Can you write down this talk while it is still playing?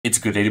It's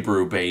a good day to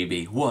brew,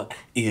 baby. What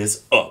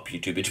is up,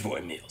 YouTube? It's your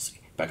boy, Millsy.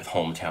 Back with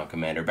Hometown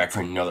Commander, back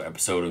for another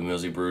episode of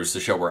Millsy Brews, the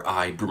show where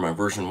I brew my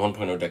version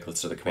 1.0 deck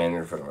list of the Commander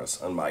in front of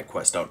us on my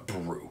quest out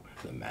brew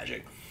the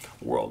Magic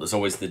world. As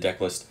always, the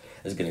deck list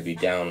is going to be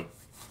down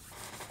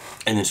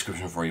in the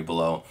description for you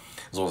below.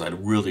 As well as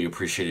I'd really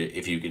appreciate it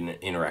if you can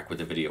interact with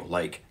the video,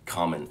 like,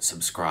 comment,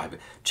 subscribe.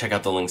 Check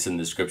out the links in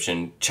the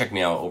description. Check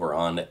me out over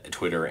on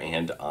Twitter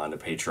and on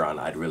Patreon.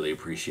 I'd really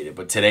appreciate it.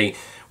 But today,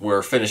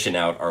 we're finishing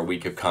out our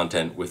week of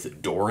content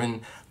with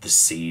Doran, the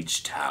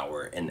Siege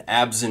Tower, an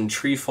Abzan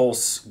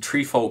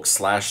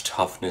Treefolk /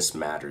 Toughness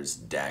Matters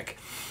deck.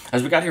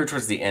 As we got here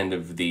towards the end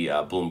of the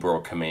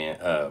Bloomborough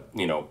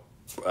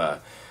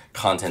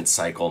content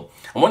cycle,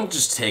 I wanted to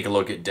just take a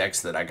look at decks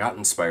that I got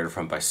inspired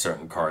from by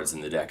certain cards in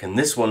the deck, and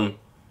this one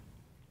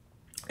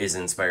is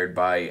inspired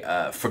by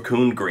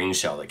Fecund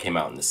Greenshell that came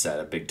out in the set,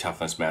 a big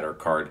Toughness Matter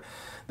card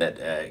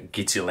that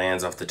gets you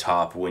lands off the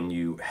top when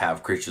you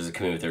have creatures that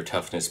come in with their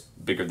toughness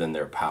bigger than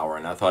their power.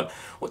 And I thought,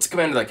 what's a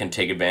commander that can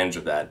take advantage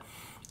of that?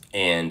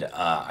 And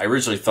I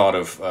originally thought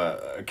of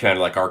a commander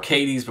like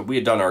Arcades, but we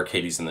had done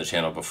Arcades in the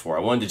channel before.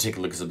 I wanted to take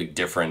a look at something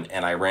different,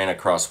 and I ran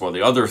across one of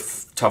the other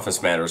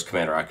Toughness Matters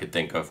commander I could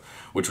think of,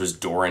 which was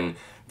Doran,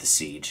 the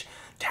Siege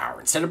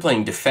Tower. Instead of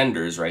playing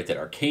defenders, right, that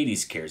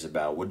Arcades cares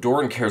about, what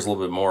Doran cares a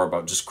little bit more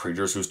about just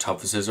creatures whose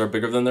toughnesses are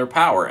bigger than their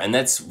power. And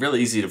that's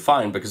really easy to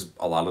find because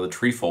a lot of the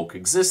tree folk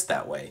exist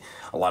that way.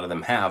 A lot of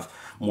them have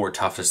more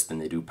toughness than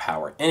they do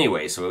power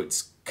anyway, so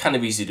it's kind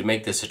of easy to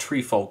make this a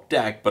tree folk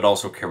deck, but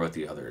also care about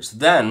the others.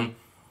 Then,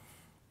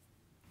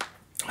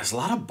 there's a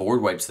lot of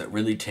board wipes that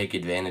really take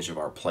advantage of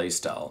our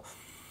playstyle.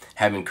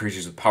 Having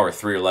creatures with power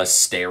 3 or less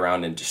stay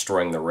around and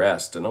destroying the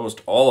rest. And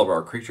almost all of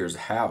our creatures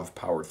have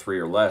power 3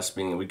 or less,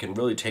 meaning we can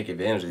really take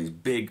advantage of these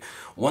big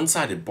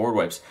one-sided board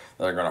wipes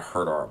that are going to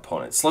hurt our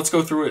opponents. Let's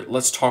go through it.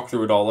 Let's talk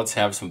through it all. Let's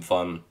have some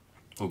fun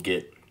and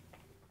get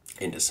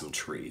into some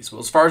trees. Well,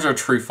 as far as our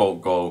tree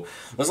folk go,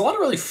 there's a lot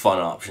of really fun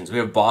options. We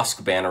have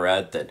Bosk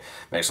Banneret that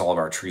makes all of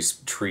our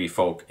tree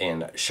folk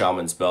and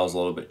shaman spells a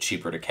little bit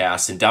cheaper to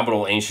cast.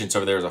 Indomitable Ancients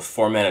over there is a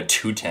 4-mana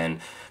 2/10,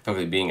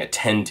 effectively being a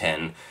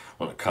 10/10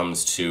 when it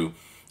comes to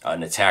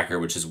an attacker,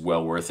 which is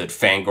well worth it.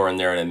 Fangor in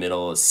there in the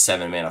middle is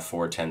 7-mana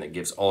 4/10 that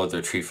gives all of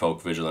their tree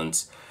folk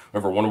vigilance.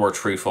 Whenever one of our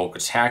tree folk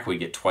attack, we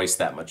get twice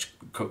that much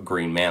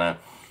green mana.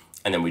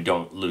 And then we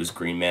don't lose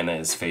green mana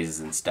as phases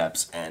and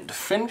steps. And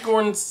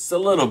Fangorn's a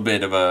little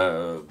bit of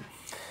a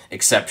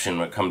exception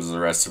when it comes to the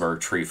rest of our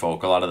tree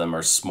folk. A lot of them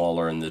are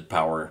smaller in the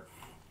power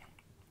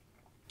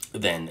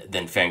than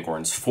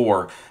Fangorn's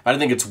 4. But I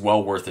think it's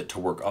well worth it to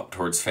work up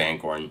towards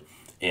Fangorn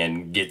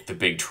and get the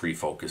big tree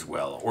folk as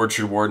well.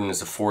 Orchard Warden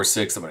is a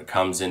 4/6 that when it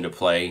comes into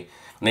play,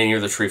 when any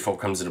of the tree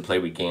folk comes into play,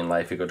 we gain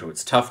life. We go to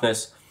its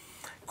toughness.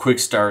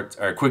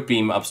 Quick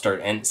Beam, Upstart,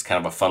 and it's kind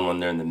of a fun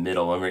one there in the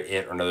middle. Whenever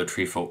it or another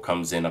tree folk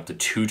comes in, up to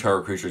 2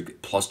 target creatures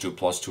get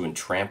 +2/+2 and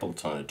trampled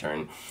on a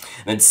turn.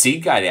 And then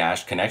Seed Guide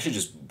Ash can actually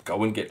just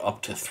go and get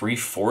up to 3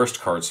 forest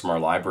cards from our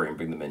library and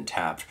bring them in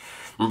tapped.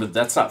 Remember,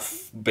 that's not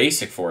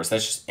basic forest,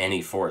 that's just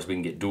any forest. We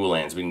can get dual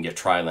lands, we can get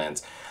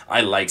tri-lands.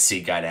 I like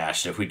Seed Guide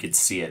Ash. If we could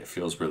see it, it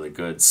feels really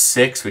good.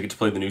 6, we get to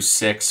play the new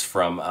 6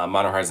 from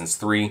Modern Horizons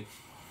 3.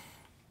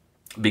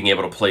 Being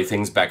able to play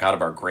things back out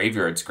of our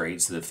graveyard's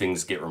great, so that if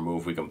things get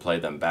removed, we can play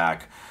them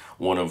back.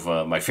 One of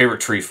my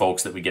favorite tree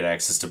folks that we get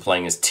access to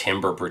playing is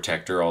Timber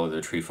Protector. All of their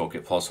tree folk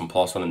get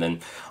 +1/+1, and then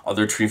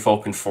other tree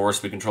folk and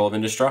forests we control have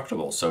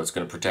Indestructible, so it's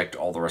going to protect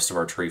all the rest of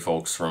our tree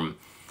folks from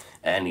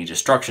any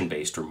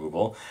destruction-based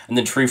removal. And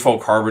then Tree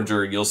Folk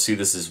Harbinger, you'll see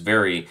this is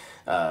very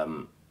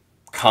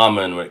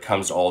common when it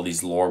comes to all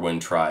these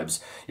Lorewind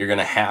tribes. You're going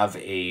to have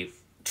a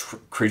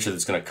creature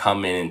that's going to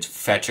come in and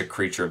fetch a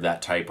creature of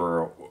that type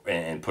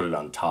and put it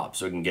on top.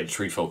 So we can get a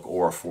tree folk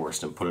or a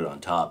forest and put it on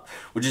top,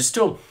 which is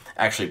still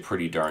actually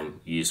pretty darn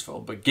useful.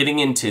 But getting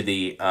into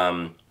the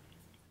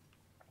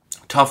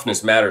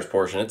Toughness Matters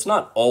portion, it's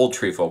not all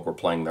tree folk we're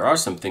playing. There are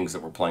some things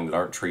that we're playing that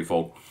aren't tree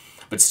folk,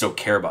 but still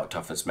care about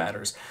Toughness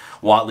Matters.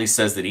 Watley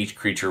says that each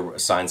creature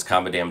assigns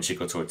combat damage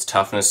equal to its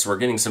toughness, so we're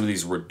getting some of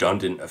these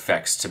redundant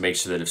effects to make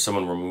sure that if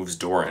someone removes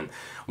Doran,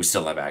 we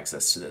still have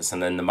access to this.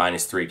 And then the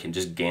 -3 can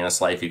just gain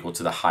us life equal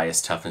to the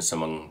highest toughness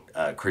among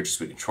creatures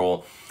we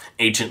control.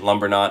 Ancient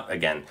Lumberknot,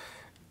 again,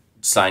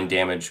 assign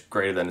damage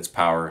greater than its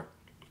power.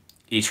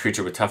 Each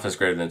creature with toughness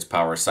greater than its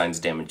power assigns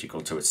damage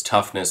equal to its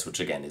toughness, which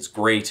again is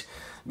great,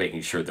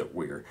 making sure that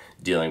we're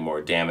dealing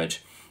more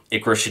damage.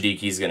 Ikra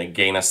Shadiki is going to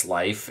gain us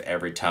life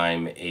every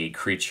time a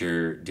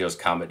creature deals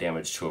combat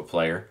damage to a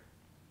player.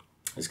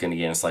 It's going to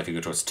gain us life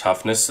equal to its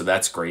toughness, so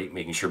that's great,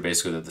 making sure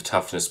basically that the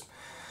toughness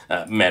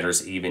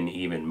matters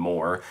even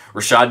more.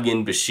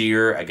 Rashadyan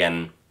Bashir,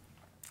 again,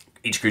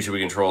 each creature we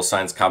control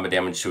assigns combat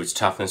damage to its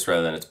toughness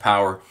rather than its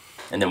power.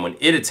 And then when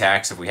it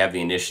attacks, if we have the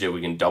initiative,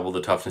 we can double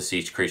the toughness of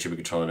each creature we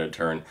control in a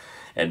turn.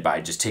 And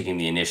by just taking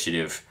the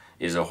initiative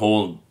is a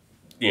whole,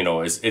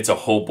 it's a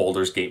whole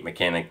Baldur's Gate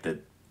mechanic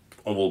that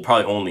will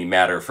probably only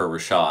matter for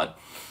Rashad,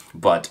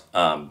 but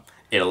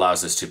it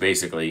allows us to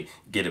basically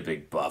get a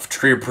big buff.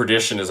 Tree of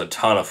Perdition is a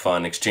ton of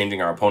fun,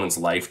 exchanging our opponent's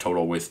life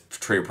total with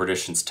Tree of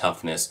Perdition's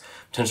toughness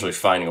potentially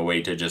finding a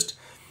way to just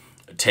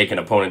take an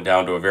opponent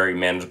down to a very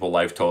manageable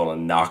life total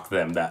and knock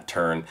them that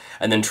turn.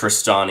 And then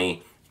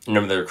Tristani,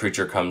 whenever their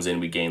creature comes in,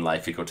 we gain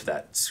life equal to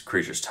that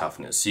creature's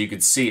toughness. So you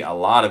could see a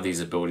lot of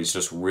these abilities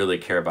just really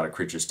care about a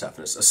creature's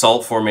toughness.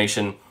 Assault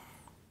Formation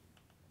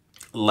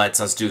lets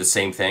us do the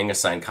same thing,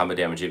 assign combat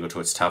damage equal to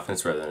its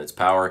toughness rather than its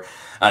power.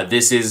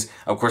 This is,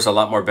 of course, a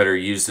lot more better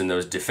used in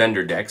those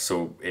Defender decks,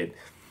 so it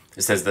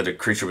says that a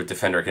creature with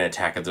Defender can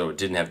attack as though it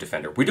didn't have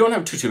Defender. We don't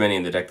have too many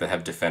in the deck that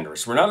have Defender,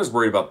 so we're not as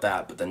worried about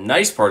that. But the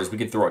nice part is we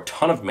can throw a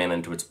ton of mana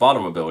into its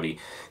bottom ability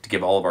to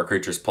give all of our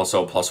creatures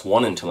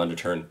 +0/+1 until end of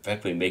turn,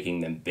 effectively making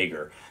them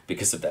bigger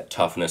because of that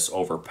toughness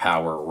over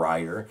power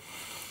rider.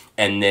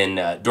 And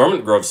then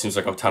Dormant Grove seems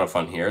like a ton of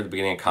fun here. At the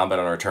beginning of combat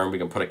on our turn, we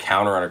can put a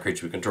counter on a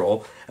creature we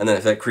control. And then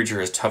if that creature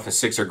has toughness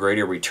 6 or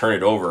greater, we turn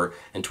it over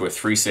into a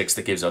 3/6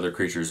 that gives other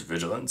creatures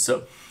vigilance.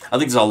 So I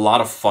think there's a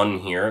lot of fun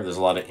here. There's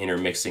a lot of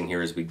intermixing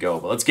here as we go.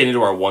 But let's get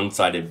into our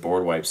one-sided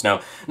board wipes. Now,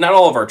 not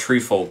all of our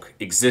tree folk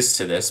exist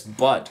to this,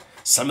 but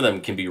some of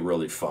them can be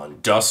really fun.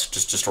 Dusk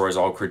just destroys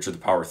all creatures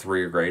with power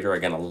 3 or greater.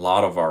 Again, a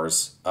lot of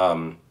ours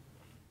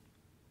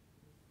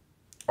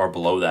are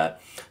below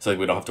that, so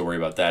we don't have to worry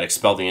about that.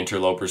 Expel the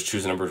Interlopers,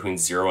 choose a number between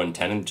 0 and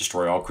 10, and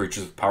destroy all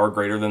creatures with power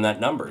greater than that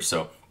number.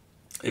 So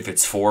if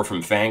it's 4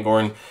 from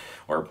Fangorn,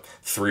 or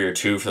 3 or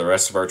 2 for the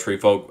rest of our tree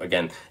folk,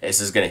 again, this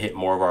is going to hit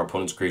more of our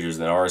opponent's creatures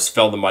than ours.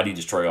 Fell the Mighty,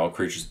 destroy all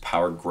creatures with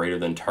power greater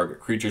than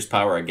target creature's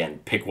power. Again,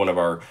 pick one of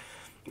our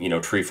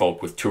tree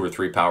folk with 2 or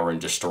 3 power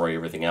and destroy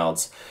everything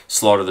else.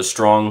 Slaughter the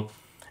Strong.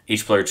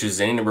 Each player chooses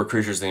any number of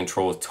creatures they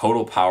control with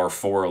total power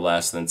 4 or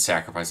less, and then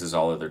sacrifices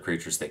all other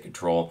creatures they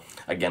control.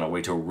 Again, a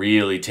way to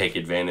really take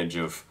advantage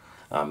of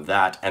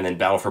that. And then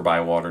Battle for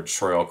Bywater,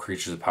 destroy all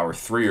creatures with power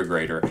 3 or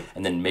greater,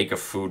 and then make a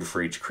food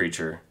for each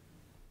creature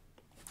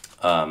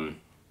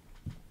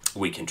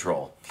we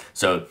control.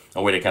 So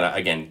a way to kind of,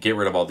 again, get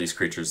rid of all these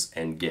creatures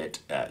and get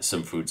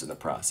some foods in the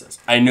process.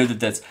 I know that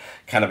that's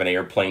kind of an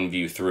airplane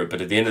view through it,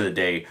 but at the end of the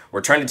day,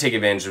 we're trying to take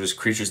advantage of those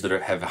creatures that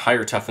have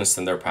higher toughness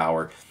than their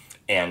power,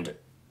 and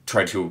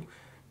try to,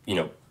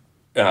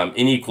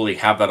 unequally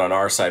have that on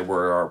our side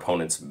where our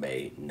opponents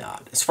may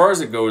not. As far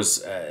as it goes,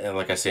 and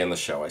like I say on the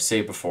show, I say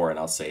it before and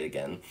I'll say it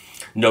again,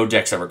 no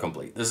deck's ever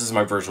complete. This is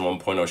my version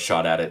 1.0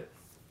 shot at it.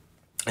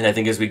 And I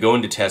think as we go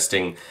into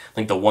testing, I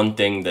think the one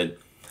thing that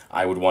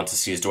I would want to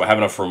see is, do I have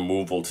enough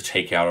removal to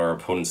take out our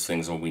opponent's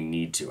things when we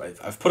need to?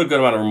 I've put a good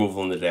amount of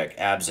removal in the deck.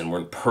 Absent, we're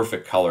in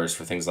perfect colors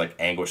for things like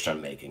Anguished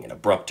Unmaking and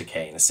Abrupt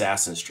Decay and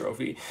Assassin's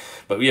Trophy.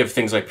 But we have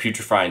things like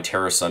Putrefy and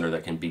Terra Sunder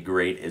that can be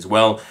great as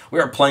well. We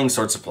are playing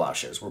Swords of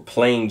Plowshares. We're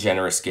playing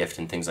Generous Gift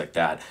and things like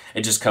that.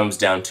 It just comes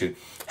down to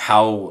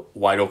how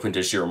wide open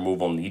does your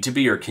removal need to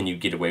be, or can you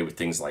get away with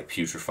things like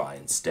Putrefy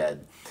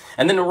instead?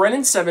 And then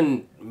Wrenn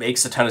 7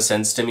 makes a ton of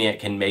sense to me. It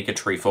can make a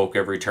tree folk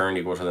every turn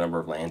equal to the number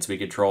of lands we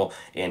control,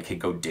 and can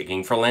go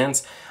digging for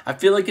lands. I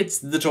feel like it's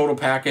the total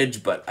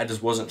package, but I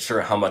just wasn't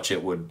sure how much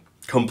it would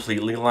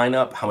completely line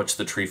up, how much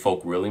the tree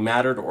folk really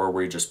mattered, or were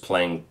we just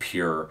playing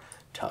pure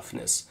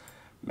toughness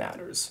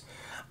matters.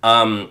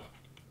 It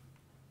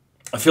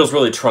feels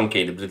really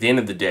truncated, but at the end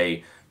of the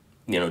day,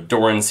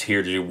 Doran's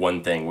here to do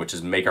one thing, which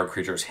is make our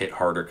creatures hit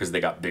harder because they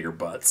got bigger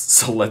butts.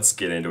 So let's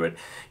get into it.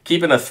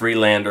 Keeping a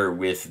 3-lander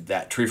with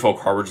that Treefolk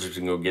Harbinger, we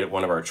can go get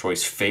one of our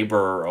choice,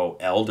 Faber or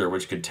Elder,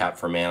 which could tap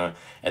for mana,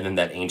 and then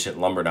that Ancient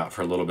Lumberknot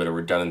for a little bit of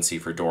redundancy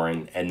for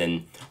Doran. And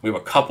then we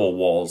have a couple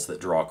walls that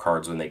draw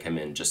cards when they come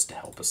in just to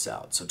help us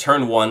out. So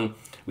turn 1,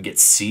 we get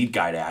Seed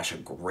Guide Ash, a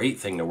great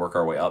thing to work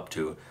our way up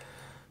to.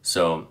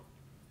 So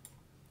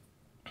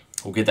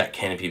we'll get that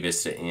Canopy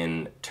Vista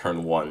in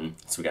turn 1,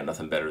 so we got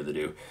nothing better to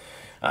do.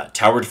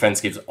 Tower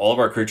Defense gives all of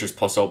our creatures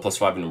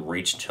 +0/+5 and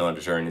reach until end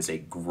of turn. Is a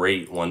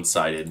great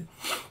one-sided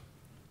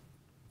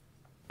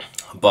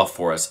buff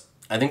for us.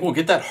 I think we'll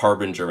get that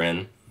Harbinger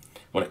in.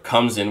 When it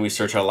comes in, we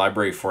search our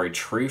library for a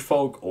Tree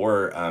Folk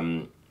or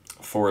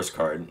Forest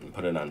card and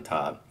put it on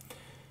top.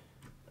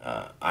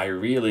 I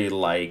really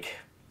like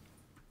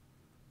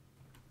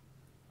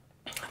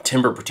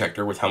Timber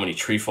Protector with how many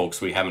Tree Folks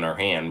we have in our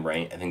hand,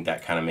 right? I think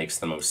that kind of makes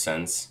the most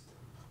sense.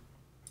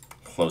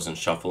 Close and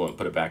shuffle and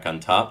put it back on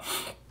top.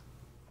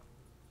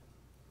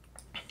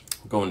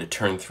 Go into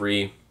turn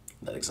 3,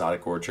 that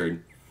Exotic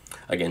Orchard.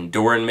 Again,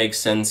 Doran makes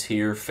sense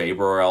here.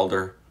 Faber or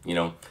Elder,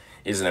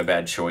 isn't a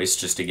bad choice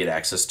just to get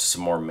access to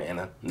some more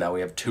mana. Now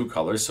we have 2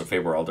 colors, so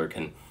Faber or Elder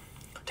can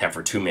tap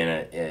for 2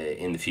 mana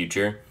in the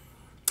future.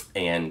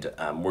 And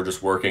we're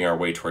just working our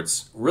way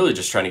towards really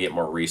just trying to get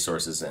more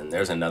resources in.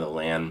 There's another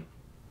land.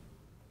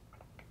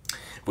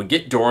 If we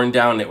get Doran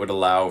down, it would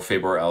allow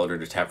Faber or Elder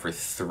to tap for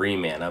 3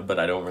 mana, but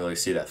I don't really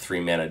see that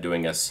 3 mana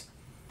doing us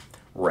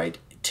right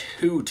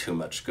too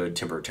much good.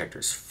 Timber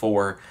Protector's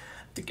 4.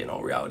 I think in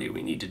all reality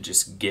we need to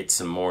just get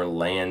some more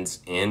lands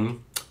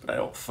in, but I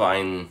don't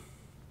find...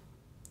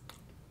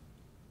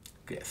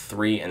 Okay,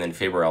 3, and then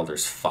Faber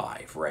Elder's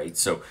 5, right?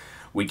 So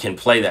we can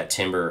play that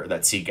Timber,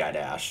 that Seed Guide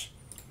Ash,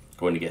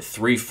 going to get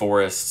 3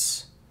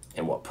 forests,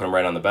 and put them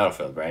right on the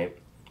battlefield, right?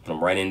 Put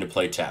them right into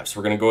play tap. So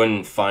we're going to go ahead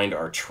and find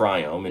our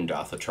Triome,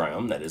 Indatha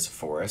Triome, that is a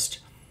forest.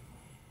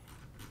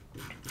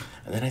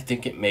 And then I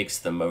think it makes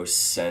the most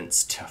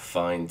sense to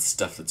find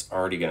stuff that's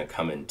already going to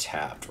come in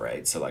tapped,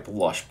 right? So like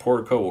Lush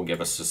Portico will give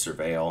us a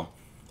Surveil.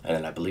 And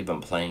then I believe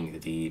I'm playing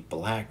the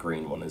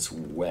black-green one as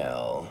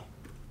well.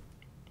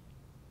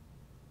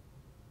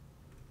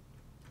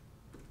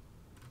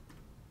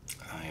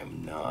 I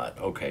am not.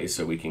 Okay,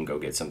 so we can go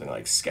get something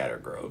like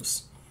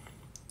Scattergroves.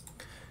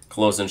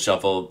 Close and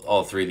Shuffle,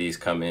 all three of these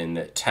come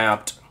in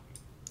tapped.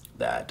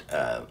 That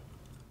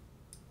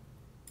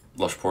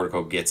Lush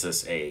Portico gets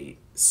us a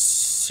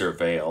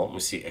Surveil.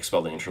 We see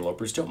Expel the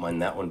Interlopers. Don't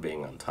mind that one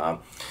being on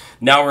top.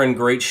 Now we're in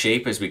great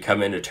shape as we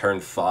come into turn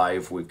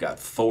 5. We've got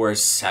 4,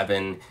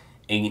 7,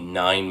 8,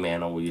 9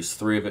 mana. We'll use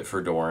 3 of it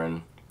for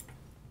Doran.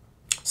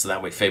 So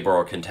that way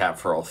Fabro can tap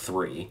for all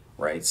 3,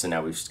 right? So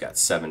now we've just got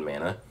 7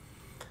 mana.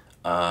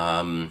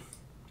 I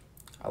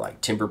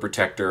like Timber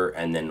Protector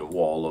and then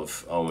Wall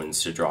of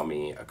Omens to draw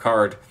me a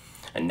card.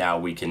 And now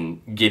we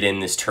can get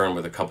in this turn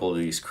with a couple of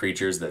these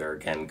creatures that are,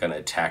 again, going to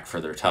attack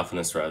for their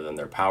toughness rather than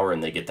their power,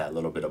 and they get that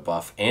little bit of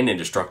buff and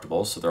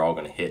indestructible, so they're all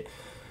going to hit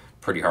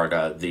pretty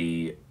hard.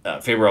 The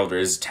Faber Elder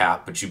is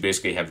tapped, but you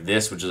basically have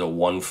this, which is a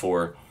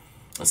 1/4.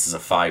 This is a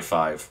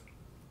 5/5.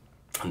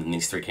 And then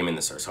these 3 came in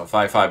this turn. So a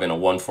 5/5 and a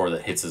 1/4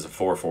 that hits as a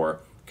 4/4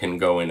 can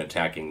go in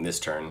attacking this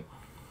turn.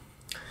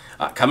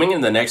 Coming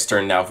in the next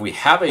turn, now if we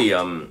have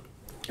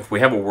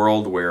a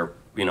world where,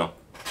 you know,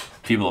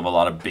 people have a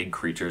lot of big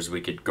creatures,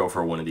 we could go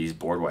for one of these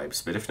board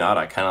wipes. But if not,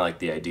 I kind of like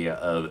the idea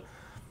of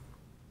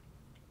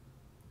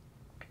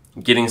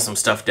getting some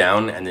stuff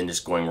down and then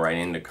just going right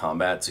into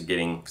combat. So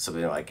getting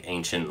something like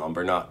Ancient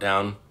Lumberknot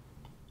down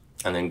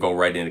and then go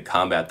right into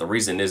combat. The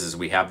reason is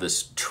we have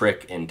this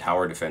trick in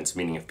tower defense,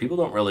 meaning if people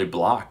don't really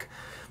block,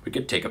 we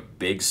could take a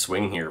big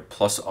swing here.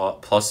 Plus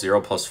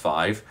 0, plus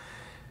 5,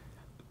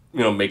 you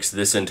know, makes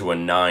this into a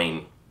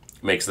 9.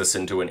 Makes this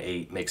into an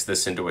 8, makes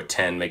this into a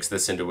 10, makes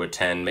this into a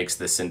 10, makes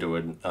this into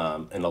an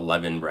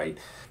 11, right?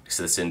 Makes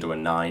this into a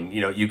 9.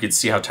 You know, you could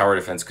see how tower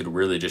defense could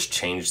really just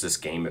change this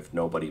game if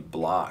nobody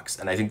blocks.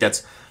 And I think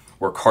that's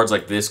where cards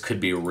like this could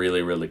be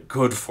really, really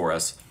good for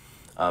us.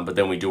 But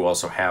then we do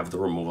also have the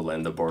removal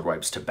and the board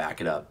wipes to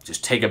back it up.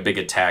 Just take a big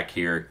attack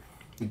here,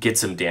 get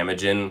some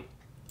damage in.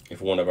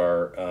 If one of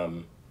our...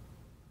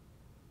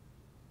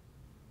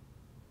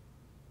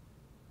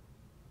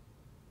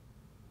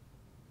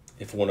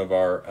 if one of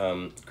our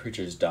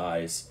creatures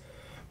dies,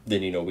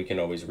 then, you know, we can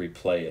always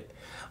replay it.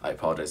 I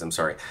apologize, I'm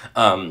sorry.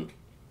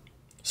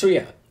 So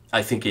yeah,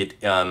 I think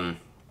I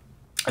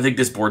think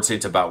this board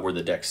state's about where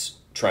the deck's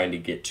trying to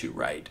get to,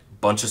 right?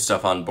 Bunch of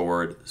stuff on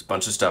board,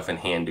 bunch of stuff in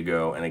hand to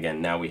go, and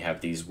again, now we have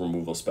these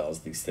removal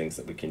spells, these things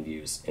that we can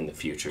use in the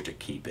future to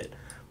keep it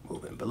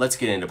moving. But let's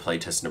get into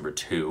playtest number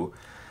 2.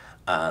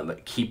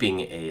 Keeping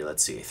a,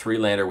 let's see, a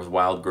 3-lander with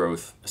Wild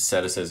Growth,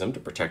 Asceticism to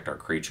protect our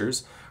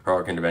creatures,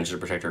 Heroic Intervention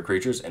to protect our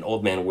creatures, and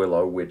Old Man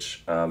Willow,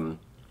 which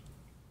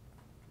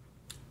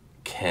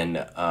can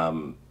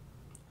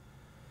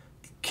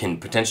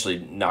potentially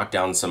knock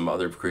down some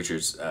other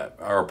creatures,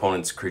 our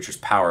opponent's creatures'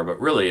 power, but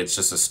really it's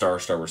just a star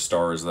where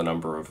star is the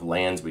number of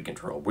lands we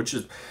control, which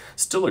is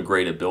still a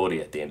great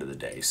ability at the end of the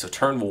day. So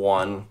turn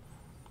 1,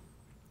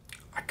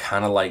 I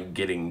kind of like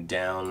getting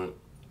down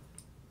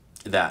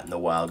that in the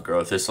Wild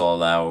Growth. This will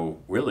allow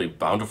really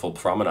Bountiful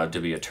Promenade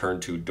to be a turn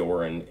 2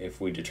 Doran if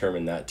we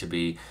determine that to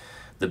be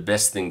the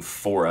best thing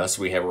for us.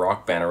 We have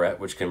Rock Banneret,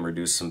 which can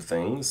reduce some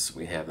things.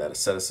 We have that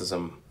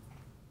Asceticism.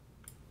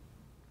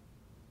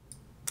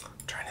 I'm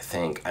trying to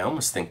think. I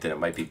almost think that it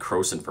might be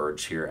Croson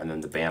Verge here and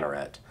then the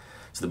Banneret,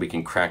 so that we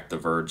can crack the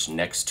Verge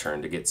next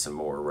turn to get some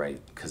more,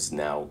 right? Because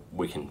now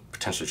we can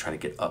potentially try to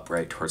get up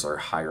right towards our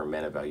higher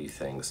mana value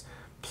things.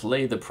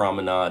 Play the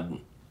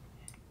Promenade.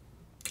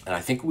 And I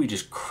think we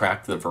just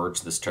cracked the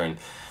Verge this turn.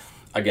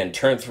 Again,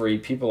 turn 3,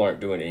 people aren't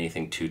doing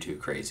anything too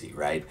crazy,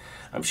 right?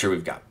 I'm sure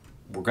we're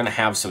going to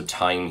have some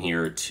time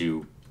here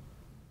to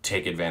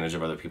take advantage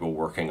of other people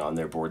working on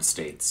their board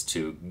states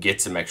to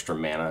get some extra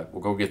mana.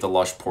 We'll go get the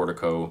Lush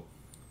Portico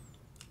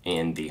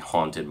and the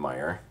Haunted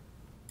Mire.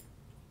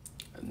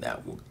 And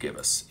that will give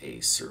us a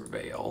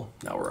Surveil.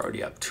 Now we're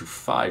already up to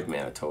 5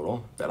 mana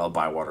total. That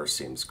Bywater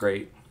seems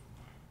great.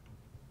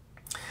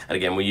 And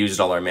again, we used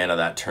all our mana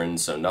that turn,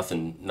 so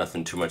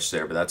nothing too much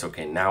there, but that's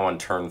okay. Now on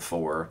turn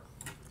 4,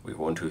 we have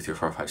 1, 2, 3,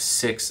 4, 5,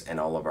 6, and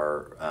all of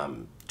our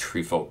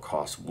Tree Folk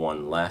cost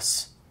 1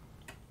 less.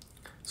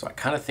 So I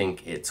kind of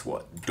think it's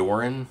what,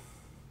 Doran,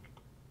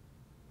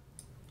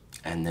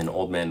 and then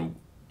Old Man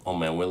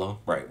Willow,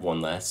 right?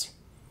 1 less.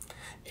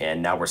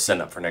 And now we're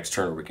setting up for next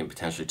turn where we can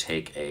potentially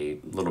take a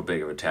little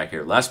bit of attack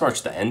here. Last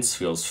March the Ends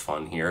feels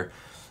fun here.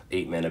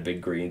 8 mana,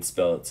 big green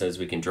spell. It says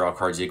we can draw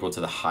cards equal to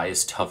the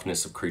highest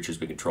toughness of creatures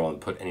we control and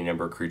put any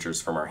number of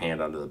creatures from our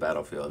hand onto the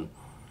battlefield.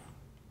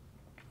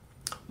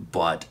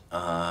 But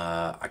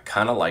I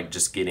kind of like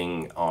just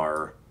getting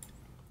our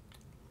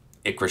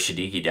Ikra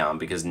Shadiki down,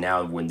 because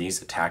now when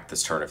these attack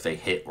this turn, if they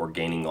hit, we're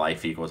gaining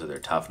life equal to their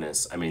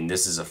toughness. I mean,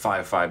 this is a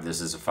 5/5, this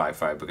is a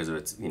 5/5 because of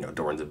its, you know,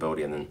 Doran's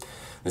ability, and then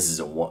this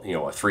is a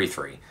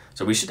 3/3.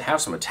 So we should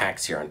have some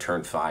attacks here on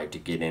turn 5 to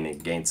get in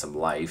and gain some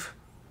life.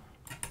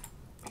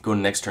 Go to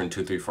next turn,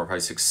 2, 3, 4,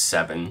 5, 6,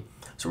 7.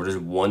 So we're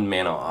just 1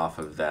 mana off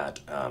of that.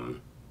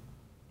 1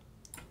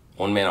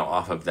 mana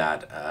off of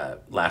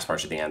that Last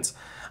March of the Ants.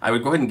 I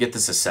would go ahead and get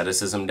this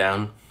asceticism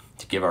down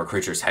to give our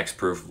creatures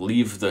hexproof.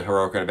 Leave the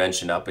heroic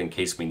intervention up in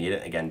case we need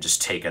it. Again,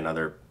 just take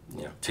another,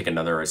 take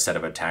another set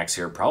of attacks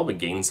here. Probably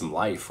gain some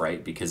life,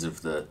 right? Because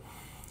of the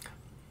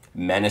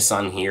menace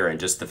on here and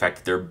just the fact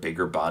that they're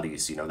bigger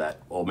bodies. That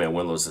Old Man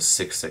Windlow's a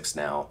 6/6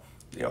 now.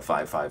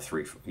 5/5,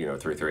 3,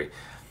 3/3.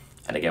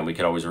 And again, we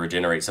could always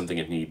regenerate something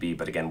if need be.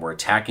 But again, we're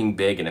attacking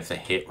big, and if they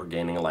hit, we're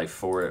gaining a life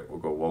for it. We'll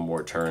go 1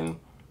 more turn.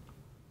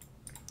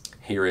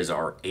 Here is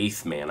our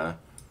 8th mana.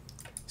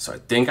 So I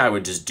think I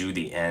would just do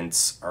the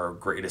Ents. Our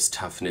greatest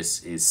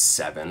toughness is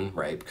 7,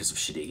 right? Because of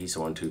Shadiki.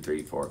 So 1, 2,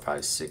 3, 4,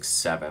 5, 6,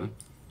 7.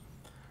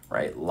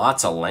 Right?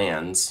 Lots of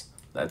lands.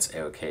 That's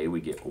okay. We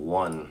get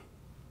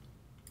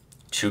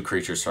 2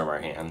 creatures from our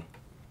hand.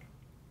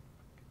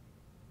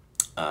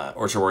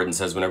 Orchard Warden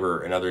says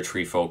whenever another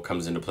tree folk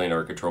comes into play under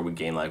our control, we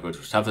gain life, which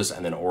is toughest,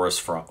 and then Oran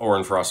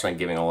Frostfang,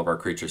 giving all of our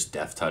creatures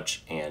death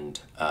touch and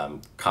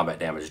combat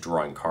damage,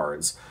 drawing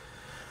cards.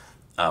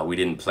 We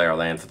didn't play our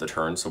land for the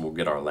turn, so we'll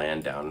get our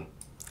land down.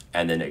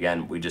 And then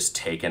again, we just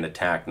take an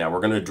attack. Now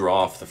we're going to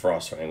draw off the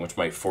Frostfang, which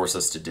might force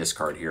us to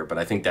discard here, but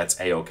I think that's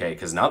a-okay,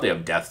 because now they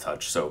have death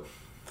touch. So,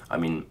 I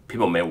mean,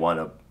 people may want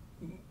to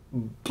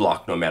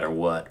block no matter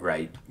what,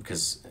 right?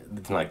 Because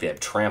it's not like they have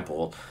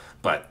trample,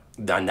 but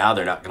now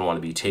they're not going to want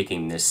to be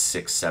taking this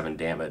 6-7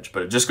 damage.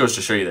 But it just goes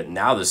to show you that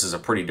now this is a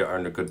pretty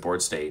darn good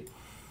board state.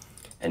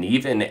 And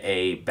even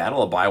a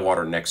Battle of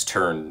Bywater next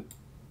turn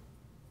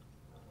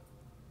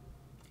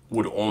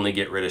would only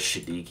get rid of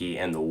Shadiki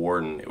and the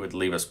Warden. It would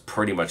leave us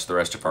pretty much the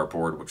rest of our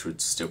board, which would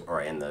still,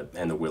 and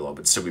the Willow,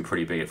 but still be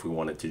pretty big if we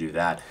wanted to do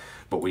that.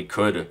 But we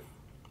could,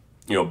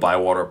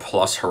 Bywater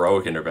plus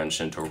Heroic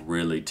Intervention to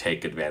really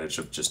take advantage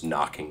of just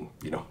knocking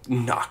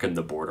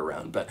the board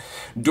around. But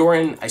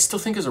Doran, I still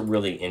think is a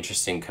really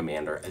interesting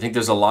commander. I think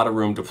there's a lot of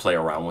room to play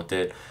around with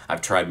it.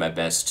 I've tried my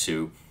best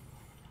to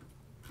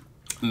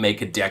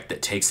make a deck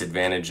that takes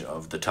advantage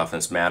of the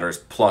toughness matters,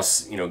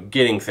 plus,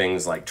 getting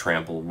things like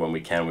trample when we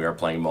can. We are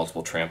playing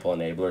multiple trample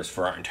enablers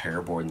for our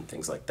entire board and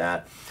things like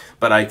that.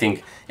 But I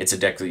think it's a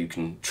deck that you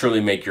can truly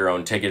make your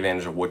own, take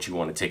advantage of what you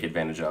want to take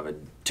advantage of,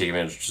 and take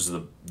advantage of just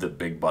the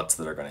big butts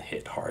that are going to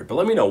hit hard. But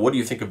let me know, what do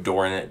you think of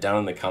Doran down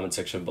in the comment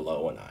section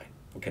below, and I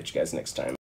will catch you guys next time.